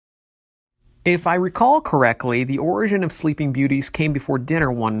If I recall correctly, the origin of Sleeping Beauties came before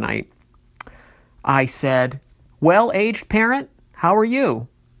dinner one night. I said, "Well, aged parent, how are you?"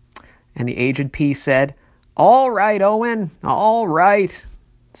 And the aged P said, "All right, Owen, all right."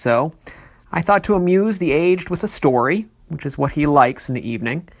 So I thought to amuse the aged with a story, which is what he likes in the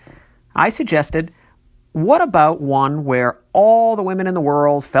evening. I suggested, what about one where all the women in the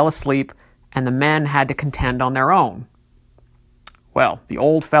world fell asleep and the men had to contend on their own? Well, the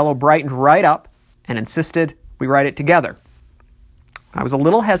old fellow brightened right up and insisted we write it together. I was a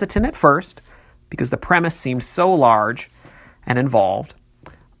little hesitant at first because the premise seemed so large and involved,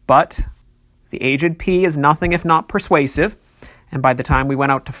 but the aged P is nothing if not persuasive, and by the time we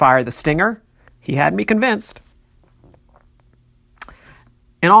went out to fire the stinger, he had me convinced.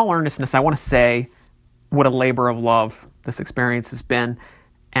 In all earnestness, I want to say what a labor of love this experience has been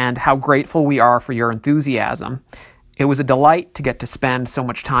and how grateful we are for your enthusiasm. It was a delight to get to spend so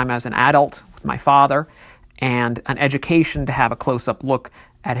much time as an adult with my father and an education to have a close-up look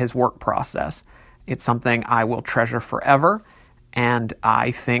at his work process. It's something I will treasure forever, and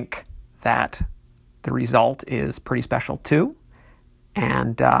I think that the result is pretty special too,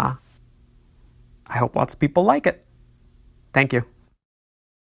 and I hope lots of people like it. Thank you.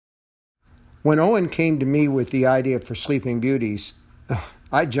 When Owen came to me with the idea for Sleeping Beauties,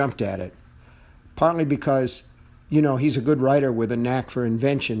 I jumped at it. Partly because, he's a good writer with a knack for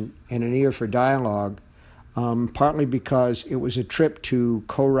invention and an ear for dialogue. Partly because it was a trip to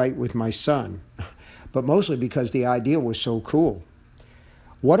co-write with my son. But mostly because the idea was so cool.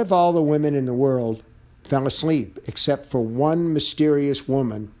 What if all the women in the world fell asleep except for one mysterious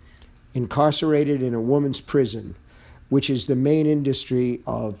woman incarcerated in a woman's prison, which is the main industry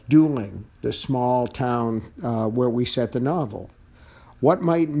of dueling, the small town where we set the novel? What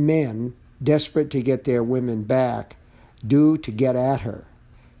might men, desperate to get their women back, do to get at her?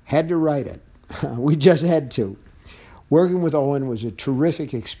 Had to write it. We just had to. Working with Owen was a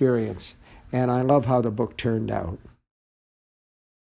terrific experience, and I love how the book turned out.